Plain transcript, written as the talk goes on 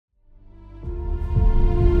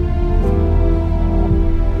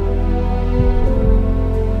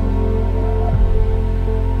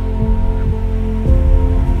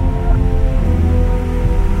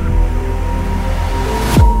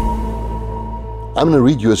I'm going to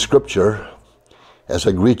read you a scripture as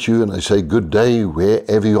I greet you and I say good day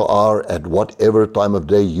wherever you are at whatever time of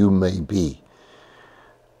day you may be.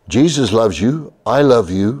 Jesus loves you, I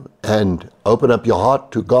love you, and open up your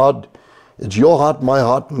heart to God. It's your heart, my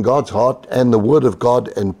heart, and God's heart, and the Word of God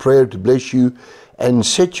and prayer to bless you and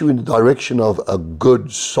set you in the direction of a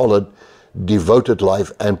good, solid, devoted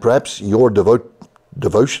life, and perhaps your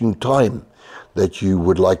devotion time that you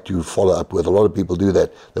would like to follow up with. A lot of people do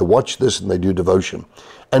that. They watch this and they do devotion.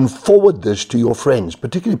 And forward this to your friends,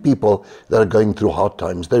 particularly people that are going through hard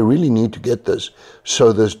times. They really need to get this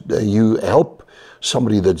so that you help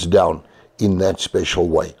somebody that's down in that special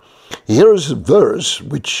way. Here is a verse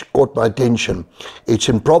which caught my attention. It's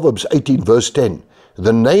in Proverbs 18 verse 10.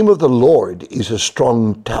 The name of the Lord is a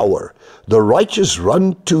strong tower. The righteous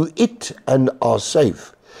run to it and are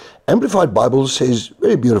safe. Amplified Bible says,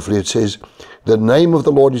 very beautifully, it says, the name of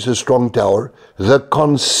the Lord is a strong tower. The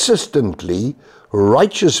consistently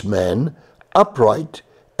righteous man, upright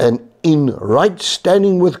and in right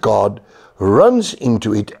standing with God, runs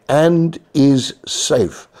into it and is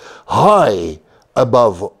safe, high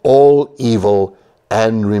above all evil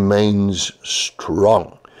and remains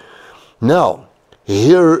strong. Now,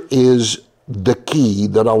 here is the key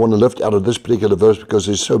that I want to lift out of this particular verse, because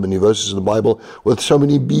there's so many verses in the Bible with so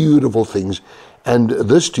many beautiful things. And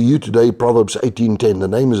this to you today, Proverbs 18:10, the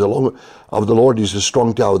name of the Lord is a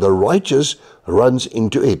strong tower. The righteous runs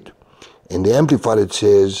into it. In the Amplified it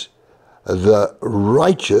says, the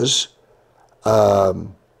righteous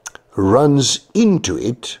runs into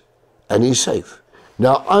it and is safe.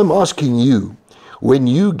 Now I'm asking you, when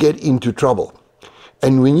you get into trouble,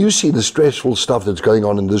 and when you see the stressful stuff that's going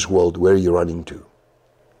on in this world, where are you running to?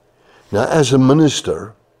 Now, as a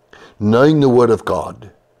minister, knowing the Word of God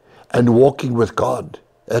and walking with God,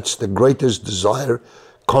 that's the greatest desire,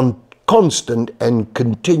 constant and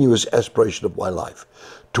continuous aspiration of my life,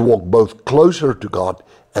 to walk both closer to God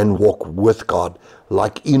and walk with God,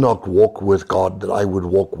 like Enoch walked with God, that I would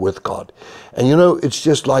walk with God. And you know, it's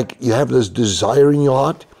just like you have this desire in your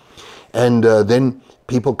heart, and then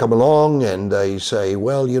people come along and they say,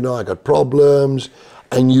 well, you know, I got problems.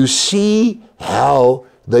 And you see how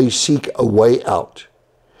they seek a way out.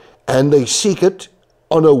 And they seek it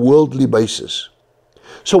on a worldly basis.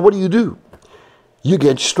 So what do? You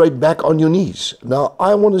get straight back on your knees. Now,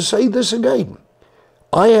 I want to say this again.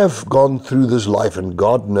 I have gone through this life, and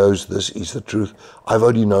God knows this is the truth. I've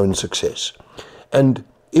only known success. And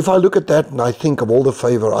if I look at that and I think of all the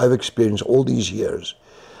favor I've experienced all these years,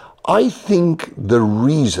 I think the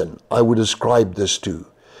reason I would ascribe this to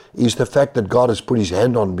is the fact that God has put his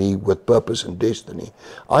hand on me with purpose and destiny.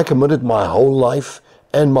 I committed my whole life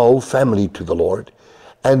and my whole family to the Lord.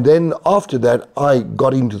 And then after that, I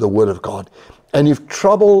got into the Word of God. And if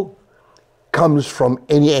trouble comes from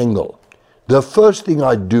any angle, the first thing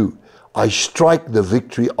I do, I strike the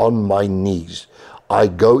victory on my knees. I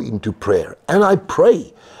go into prayer and I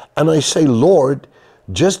pray and I say, Lord,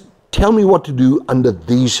 just tell me what to do under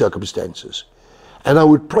these circumstances. And I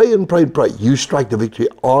would pray and pray and pray. You strike the victory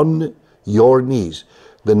on your knees.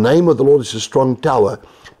 The name of the Lord is a strong tower.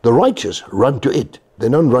 The righteous run to it. They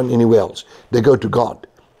don't run anywhere else. They go to God.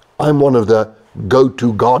 I'm one of the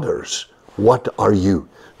go-to-Godders. What are you?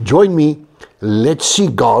 Join me. Let's see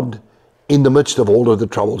God in the midst of all of the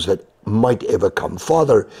troubles that might ever come.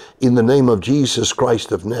 Father, in the name of Jesus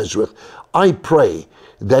Christ of Nazareth, I pray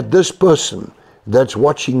that this person that's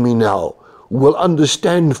watching me now will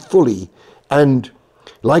understand fully, and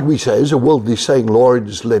like we say, as a worldly saying, Lord,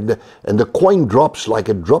 and the coin drops like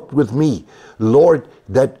it dropped with me, Lord,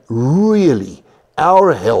 that really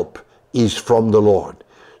our help is from the Lord.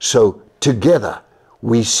 So together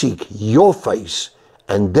we seek your face,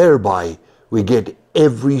 and thereby we get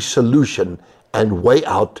every solution and way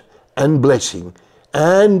out and blessing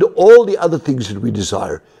and all the other things that we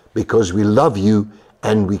desire, because we love you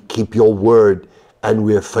and we keep your word and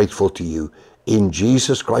we are faithful to you. In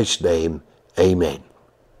Jesus Christ's name, amen.